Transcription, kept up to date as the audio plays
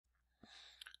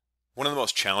One of the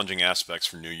most challenging aspects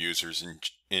for new users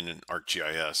in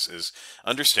ArcGIS is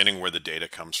understanding where the data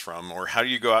comes from, or how do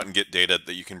you go out and get data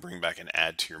that you can bring back and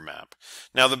add to your map.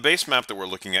 Now, the base map that we're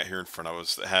looking at here in front of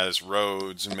us that has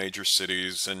roads and major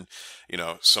cities and,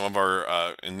 some of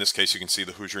our, in this case, you can see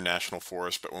the Hoosier National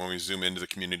Forest, but when we zoom into the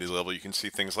community level, you can see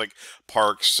things like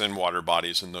parks and water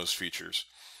bodies and those features.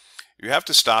 You have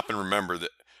to stop and remember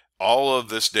that all of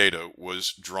this data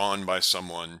was drawn by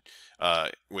someone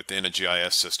within a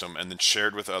GIS system and then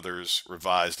shared with others,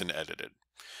 revised and edited,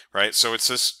 right? So it's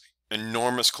this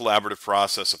enormous collaborative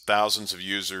process of thousands of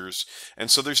users. And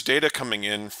so there's data coming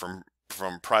in from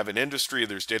private industry,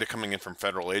 there's data coming in from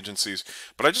federal agencies,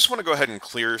 but I just want to go ahead and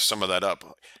clear some of that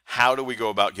up. How do we go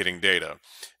about getting data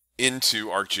into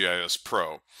ArcGIS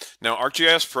Pro? Now,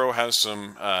 ArcGIS Pro has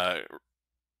some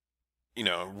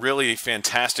really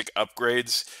fantastic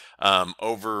upgrades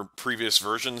over previous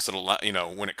versions that allow,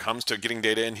 when it comes to getting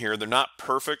data in here, they're not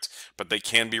perfect, but they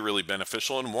can be really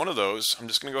beneficial. And one of those, I'm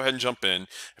just going to go ahead and jump in.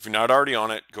 If you're not already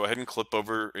on it, go ahead and click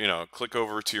over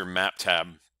to your map tab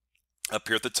up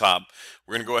here at the top.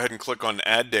 We're going to go ahead and click on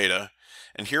Add Data.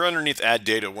 And here underneath Add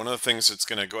Data, one of the things that's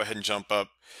going to go ahead and jump up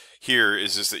here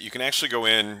is that you can actually go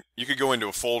in, you could go into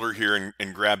a folder here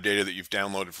and grab data that you've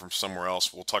downloaded from somewhere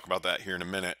else. We'll talk about that here in a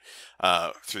minute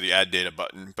through the Add Data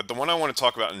button. But the one I want to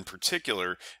talk about in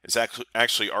particular is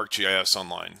actually ArcGIS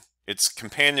Online. Its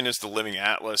companion is the Living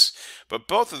Atlas, but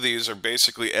both of these are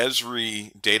basically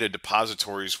Esri data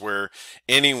depositories where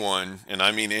anyone, and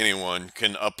I mean anyone,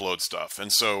 can upload stuff.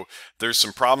 And so there's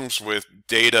some problems with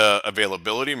data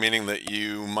availability, meaning that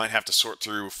you might have to sort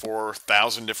through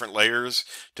 4,000 different layers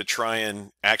to try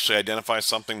and actually identify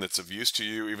something that's of use to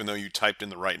you, even though you typed in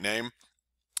the right name.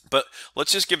 But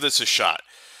let's just give this a shot.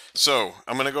 So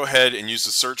I'm going to go ahead and use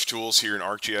the search tools here in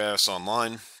ArcGIS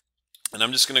Online. And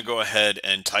I'm just going to go ahead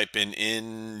and type in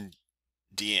Indiana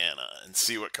and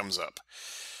see what comes up.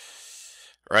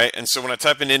 Right, and so when I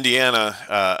type in Indiana,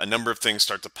 a number of things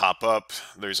start to pop up.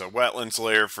 There's a wetlands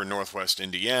layer for Northwest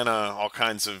Indiana, all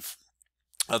kinds of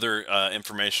other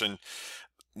information.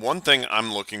 One thing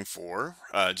I'm looking for,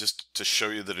 just to show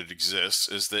you that it exists,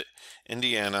 is that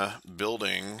Indiana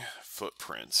building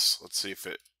footprints. Let's see if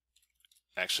it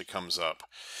actually comes up,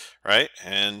 right?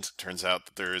 And turns out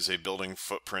that there is a building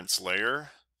footprints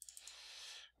layer.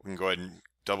 We can go ahead and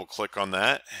double click on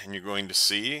that, and you're going to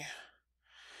see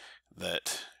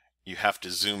that you have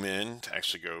to zoom in to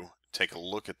actually go take a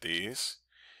look at these.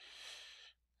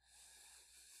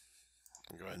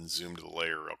 Go ahead and zoom to the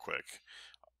layer real quick.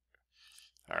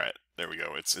 All right, there we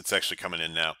go. It's actually coming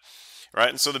in now. Right,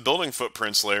 and so the building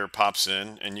footprints layer pops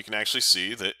in, and you can actually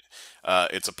see that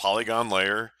it's a polygon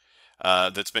layer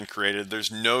that's been created.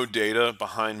 There's no data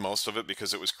behind most of it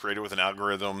because it was created with an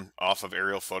algorithm off of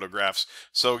aerial photographs.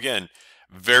 So again,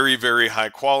 very, very high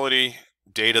quality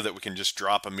data that we can just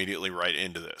drop immediately right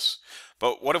into this.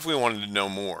 But what if we wanted to know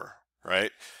more,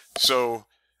 right? So,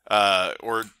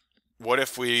 or what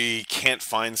if we can't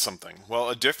find something? Well,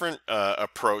 a different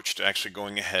approach to actually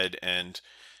going ahead and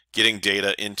getting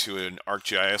data into an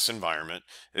ArcGIS environment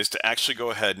is to actually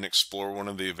go ahead and explore one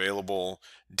of the available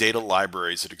data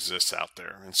libraries that exists out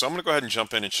there. And so I'm going to go ahead and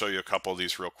jump in and show you a couple of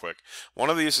these real quick. One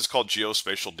of these is called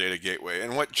Geospatial Data Gateway.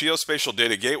 And what Geospatial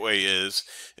Data Gateway is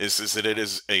that it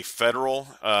is a federal,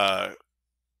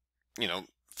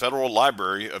 federal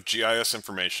library of GIS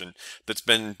information that's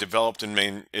been developed and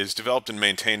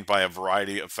maintained by a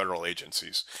variety of federal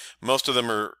agencies. Most of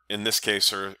them are, in this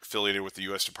case, are affiliated with the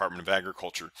U.S. Department of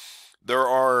Agriculture. The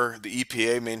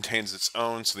EPA maintains its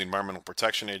own, so the Environmental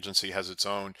Protection Agency has its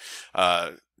own.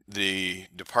 The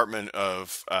Department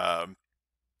of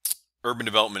Urban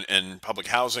Development and Public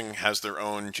Housing has their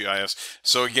own GIS.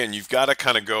 So again, you've got to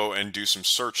kind of go and do some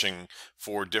searching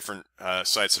for different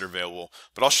sites that are available.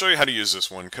 But I'll show you how to use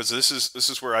this one because this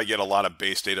is where I get a lot of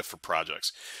base data for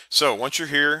projects. So once you're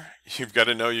here, you've got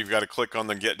to click on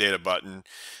the Get Data button.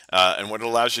 And what it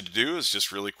allows you to do is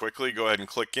just really quickly go ahead and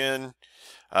click in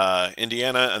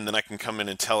Indiana, and then I can come in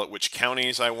and tell it which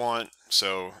counties I want.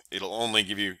 So it'll only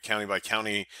give you county by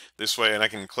county this way, and I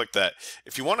can click that.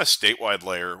 If you want a statewide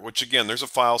layer, which again, there's a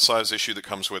file size issue that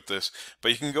comes with this, but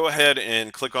you can go ahead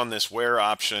and click on this where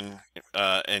option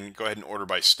and go ahead and order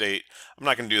by state. I'm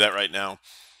not going to do that right now.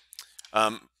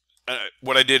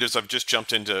 What I did is I've just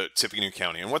jumped into Tippecanoe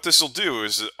County, and what this will do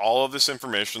is that all of this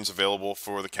information is available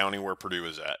for the county where Purdue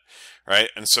is at, right?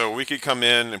 And so we could come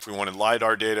in if we wanted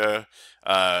LiDAR data.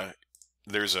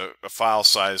 There's a file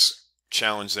size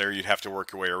challenge there. You'd have to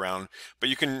work your way around, but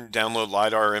you can download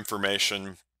LiDAR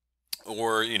information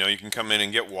Or, you know, you can come in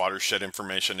and get watershed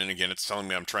information. And again, it's telling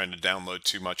me I'm trying to download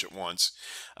too much at once.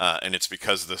 And it's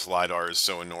because this LiDAR is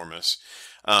so enormous.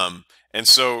 And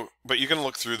so, but you can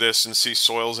look through this and see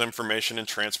soils information and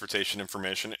transportation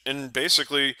information. And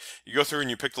basically, you go through and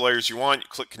you pick the layers you want, you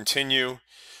click continue.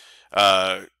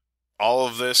 All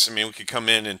of this, I mean, we could come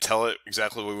in and tell it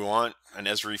exactly what we want. An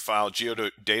Esri file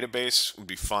geodatabase would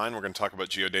be fine. We're going to talk about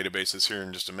geodatabases here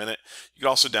in just a minute. You can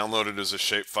also download it as a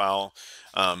shapefile.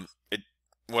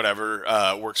 Whatever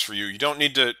works for you. You don't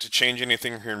need to change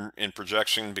anything here in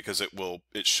projection, because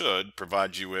it should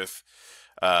provide you with,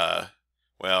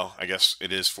 well, I guess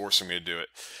it is forcing me to do it.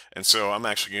 And so I'm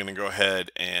actually going to go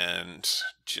ahead and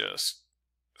just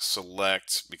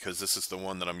select, because this is the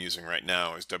one that I'm using right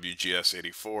now, is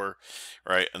WGS84,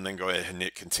 right? And then go ahead and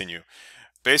hit continue.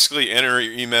 Basically, enter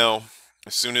your email.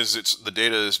 As soon as the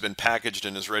data has been packaged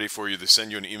and is ready for you, they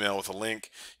send you an email with a link.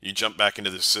 You jump back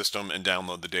into the system and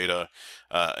download the data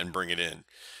and bring it in.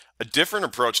 A different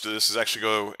approach to this is actually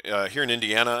go here in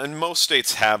Indiana, and most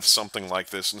states have something like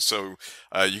this. And so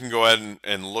you can go ahead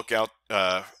and look out.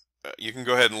 You can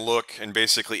go ahead and look, and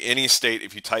basically any state,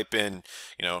 if you type in,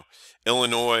 you know,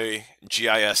 Illinois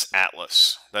GIS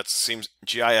Atlas,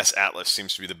 GIS Atlas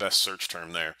seems to be the best search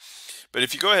term there. But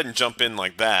if you go ahead and jump in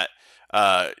like that,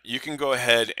 you can go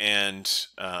ahead and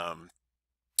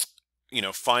you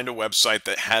know, find a website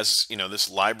that has, you know, this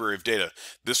library of data.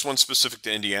 This one's specific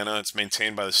to Indiana. It's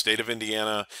maintained by the state of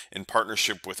Indiana in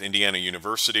partnership with Indiana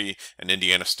University and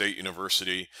Indiana State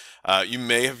University. You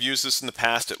may have used this in the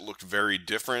past. It looked very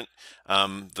different.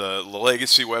 The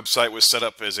legacy website was set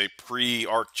up as a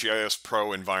pre-ArcGIS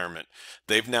Pro environment.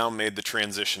 They've now made the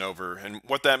transition over, and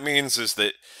what that means is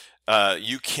that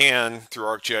you can, through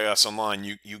ArcGIS Online,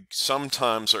 you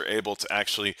sometimes are able to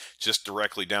actually just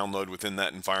directly download within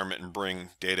that environment and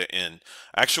bring data in.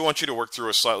 I actually want you to work through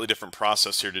a slightly different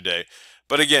process here today.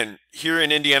 But again, here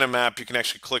in Indiana Map, you can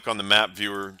actually click on the map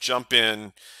viewer, jump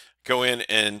in, go in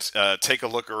and take a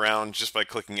look around just by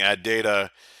clicking add data.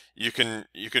 You can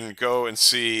go and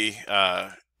see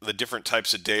the different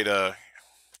types of data.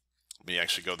 Let me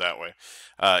actually go that way.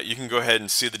 You can go ahead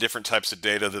and see the different types of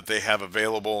data that they have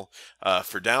available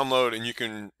for download, and you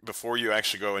can, before you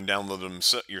actually go and download them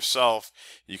yourself,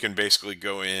 you can basically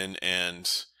go in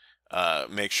and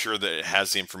make sure that it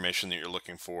has the information that you're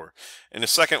looking for. In a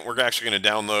second, we're actually going to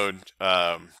download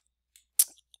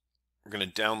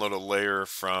a layer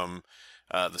from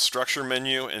the structure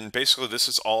menu, and basically this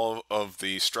is all of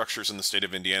the structures in the state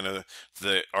of Indiana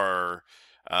that are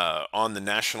on the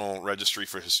National Registry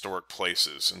for Historic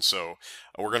Places. And so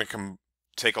we're going to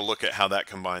take a look at how that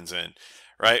combines in.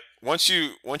 Right? Once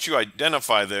you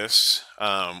identify this,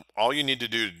 all you need to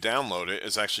do to download it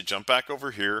is actually jump back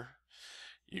over here.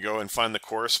 You go and find the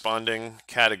corresponding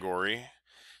category.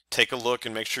 Take a look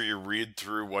and make sure you read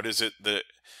through what is it that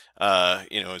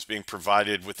you know, is being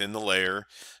provided within the layer.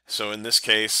 So in this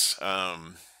case,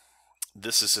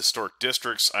 this is historic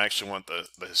districts. I actually want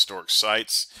the historic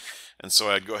sites. And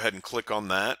so I'd go ahead and click on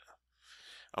that.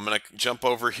 I'm going to jump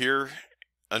over here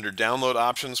under download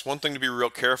options. One thing to be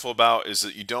real careful about is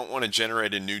that you don't want to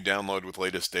generate a new download with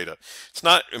latest data. It's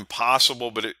not impossible,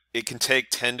 but it can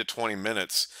take 10 to 20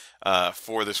 minutes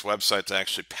for this website to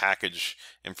actually package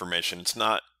information. It's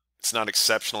not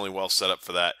exceptionally well set up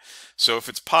for that. So if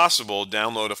it's possible,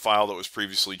 download a file that was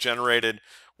previously generated.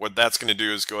 What that's going to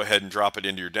do is go ahead and drop it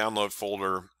into your download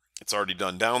folder. It's already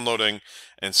done downloading,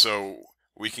 and so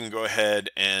we can go ahead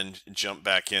and jump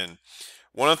back in.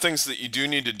 One of the things that you do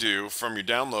need to do from your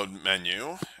download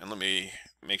menu, and let me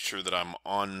make sure that I'm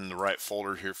on the right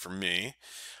folder here for me,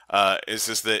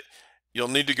 is that you'll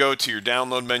need to go to your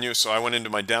download menu. So I went into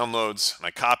my downloads and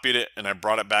I copied it and I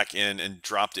brought it back in and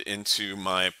dropped it into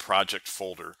my project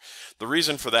folder. The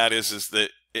reason for that is that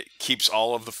it keeps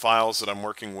all of the files that I'm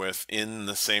working with in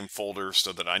the same folder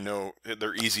so that I know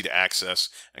they're easy to access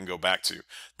and go back to.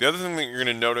 The other thing that you're going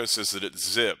to notice is that it's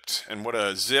zipped. And what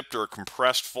a zipped or a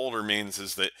compressed folder means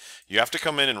is that you have to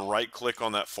come in and right click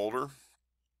on that folder,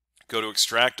 go to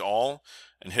extract all,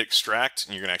 and hit extract,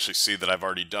 and you're going to actually see that I've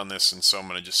already done this, and so I'm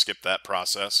going to just skip that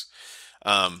process.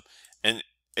 And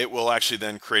it will actually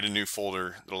then create a new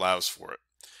folder that allows for it.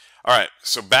 All right,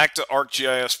 so back to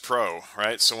ArcGIS Pro,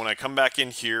 right? So when I come back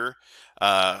in here,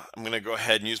 I'm going to go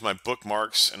ahead and use my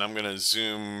bookmarks, and I'm going to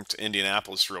zoom to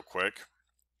Indianapolis real quick.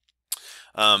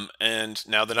 And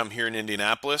now that I'm here in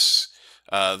Indianapolis,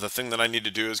 the thing that I need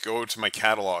to do is go to my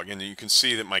catalog, and you can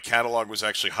see that my catalog was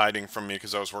actually hiding from me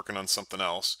because I was working on something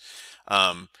else.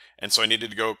 And so I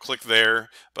needed to go click there.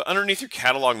 But underneath your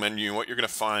catalog menu, what you're going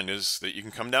to find is that you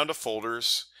can come down to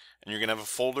folders, and you're going to have a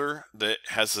folder that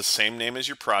has the same name as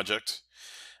your project.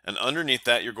 and underneath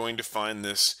that you're going to find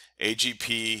this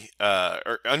AGP,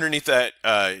 or underneath that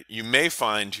you may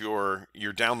find your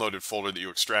downloaded folder that you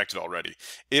extracted already.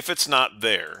 If it's not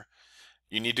there,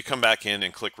 you need to come back in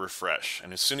and click refresh,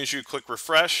 and as soon as you click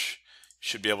refresh, you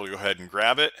should be able to go ahead and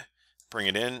grab it, bring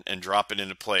it in, and drop it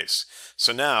into place.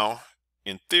 So now,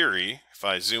 in theory, if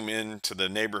I zoom in to the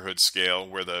neighborhood scale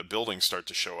where the buildings start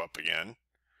to show up again,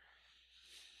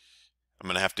 I'm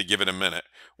going to have to give it a minute.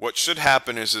 What should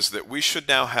happen is that we should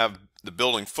now have the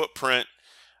building footprint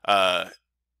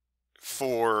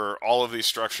for all of these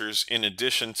structures, in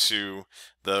addition to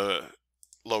the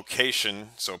location,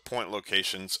 so point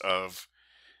locations of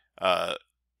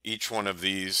each one of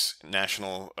these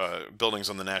national buildings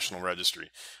on the National Registry.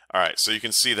 All right, so you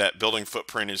can see that building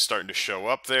footprint is starting to show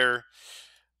up there.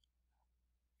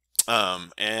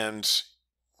 And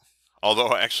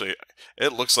although actually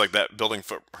it looks like that building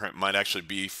footprint might actually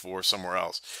be for somewhere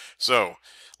else. So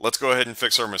let's go ahead and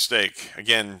fix our mistake.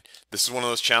 Again, this is one of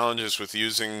those challenges with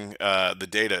using the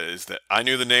data, is that I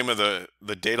knew the name of the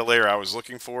data layer I was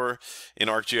looking for in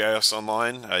ArcGIS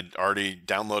Online. I'd already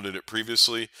downloaded it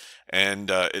previously,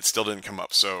 and it still didn't come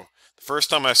up. So the first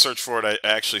time I searched for it, I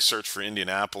actually searched for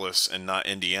Indianapolis and not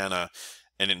Indiana,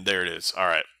 and there it is. All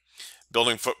right,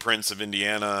 building footprints of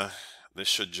Indiana. This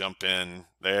should jump in.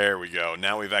 There we go.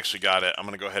 Now we've actually got it. I'm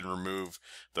going to go ahead and remove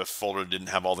the folder that didn't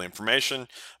have all the information.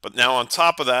 But now on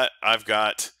top of that, I've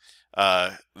got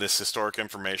this historic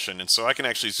information. And so I can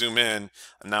actually zoom in.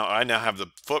 And now I have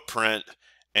the footprint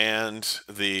and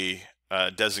the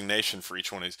designation for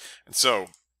each one of these. And so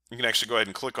you can actually go ahead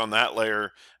and click on that layer,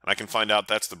 and I can find out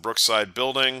that's the Brookside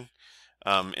building.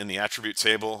 In the attribute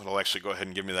table, it'll actually go ahead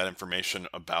and give me that information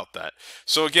about that.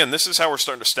 So again, this is how we're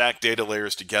starting to stack data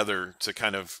layers together to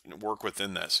kind of work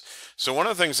within this. So one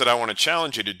of the things that I want to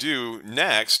challenge you to do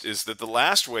next is that the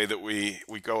last way that we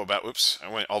go about, oops, I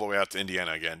went all the way out to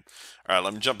Indiana again. All right,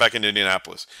 let me jump back into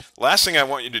Indianapolis. Last thing I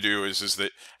want you to do is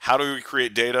that how do we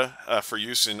create data for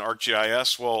use in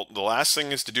ArcGIS? Well, the last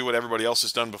thing is to do what everybody else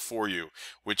has done before you,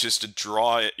 which is to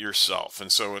draw it yourself.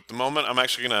 And so at the moment, I'm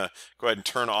actually going to go ahead and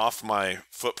turn off my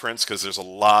footprints because there's a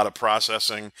lot of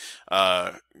processing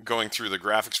going through the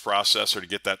graphics processor to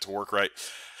get that to work right.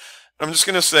 I'm just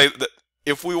going to say that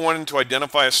if we wanted to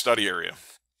identify a study area,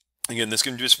 again, this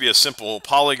can just be a simple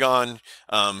polygon.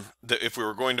 That if we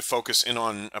were going to focus in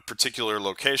on a particular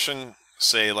location,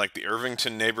 say like the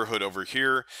Irvington neighborhood over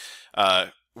here,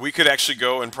 we could actually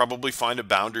go and probably find a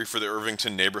boundary for the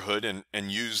Irvington neighborhood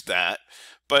and use that.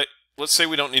 But let's say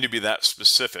we don't need to be that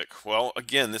specific. Well,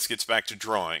 again, this gets back to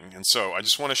drawing. And so I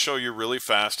just want to show you really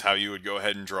fast how you would go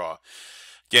ahead and draw.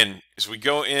 Again, as we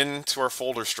go into our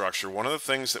folder structure, one of the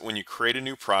things that when you create a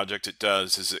new project it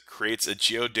does is it creates a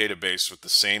geodatabase with the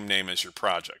same name as your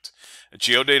project. A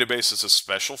geodatabase is a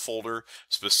special folder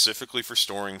specifically for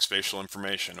storing spatial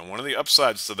information. And one of the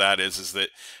upsides to that is that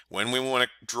when we want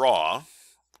to draw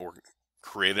or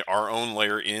create our own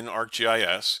layer in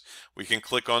ArcGIS, we can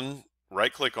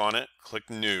right-click on it, click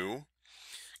New,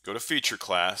 go to Feature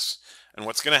Class, and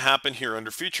what's going to happen here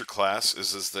under Feature Class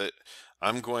is that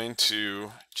I'm going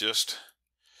to just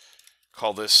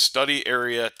call this Study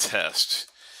Area Test.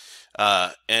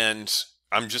 And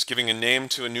I'm just giving a name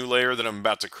to a new layer that I'm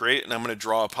about to create, and I'm going to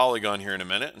draw a polygon here in a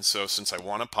minute. And so since I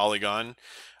want a polygon,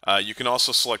 you can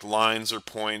also select lines or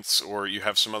points, or you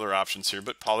have some other options here,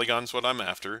 but polygon's what I'm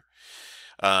after.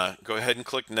 Go ahead and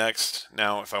click Next.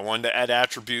 Now, if I wanted to add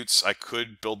attributes, I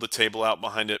could build the table out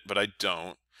behind it, but I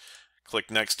don't. Click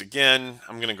Next again.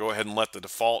 I'm going to go ahead and let the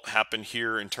default happen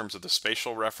here in terms of the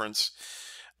spatial reference.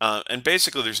 And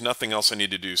basically, there's nothing else I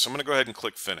need to do. So I'm going to go ahead and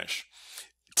click Finish.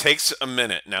 It takes a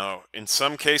minute. Now, in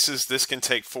some cases, this can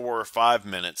take 4 or 5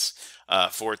 minutes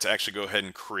for it to actually go ahead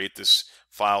and create this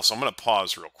file. So I'm going to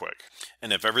pause real quick.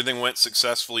 And if everything went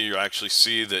successfully, you'll actually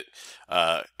see that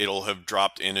it'll have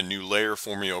dropped in a new layer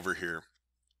for me over here.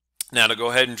 Now, to go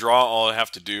ahead and draw, all I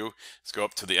have to do is go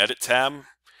up to the Edit tab.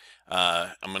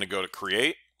 I'm going to go to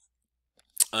Create.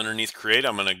 Underneath Create,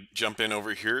 I'm going to jump in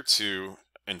over here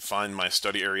and find my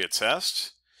Study Area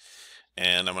Test.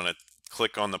 And I'm going to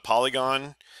click on the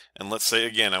polygon. And let's say,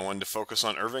 again, I wanted to focus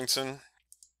on Irvington.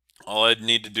 All I'd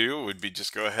need to do would be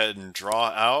just go ahead and draw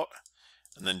out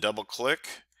and then double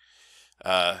click.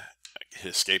 Hit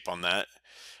Escape on that.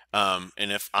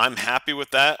 And if I'm happy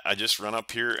with that, I just run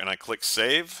up here and I click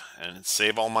Save and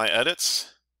save all my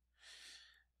edits.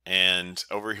 And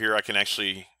over here I can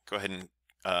actually go ahead and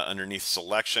underneath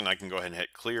Selection, I can go ahead and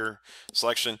hit Clear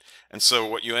Selection. And so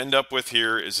what you end up with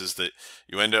here is that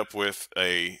you end up with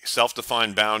a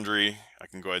self-defined boundary. I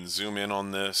can go ahead and zoom in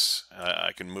on this.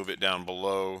 I can move it down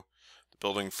below the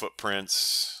building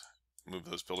footprints, move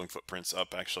those building footprints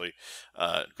up actually.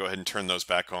 Go ahead and turn those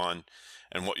back on.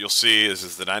 And what you'll see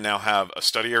is that I now have a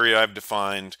study area I've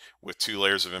defined with 2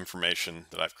 layers of information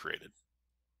that I've created.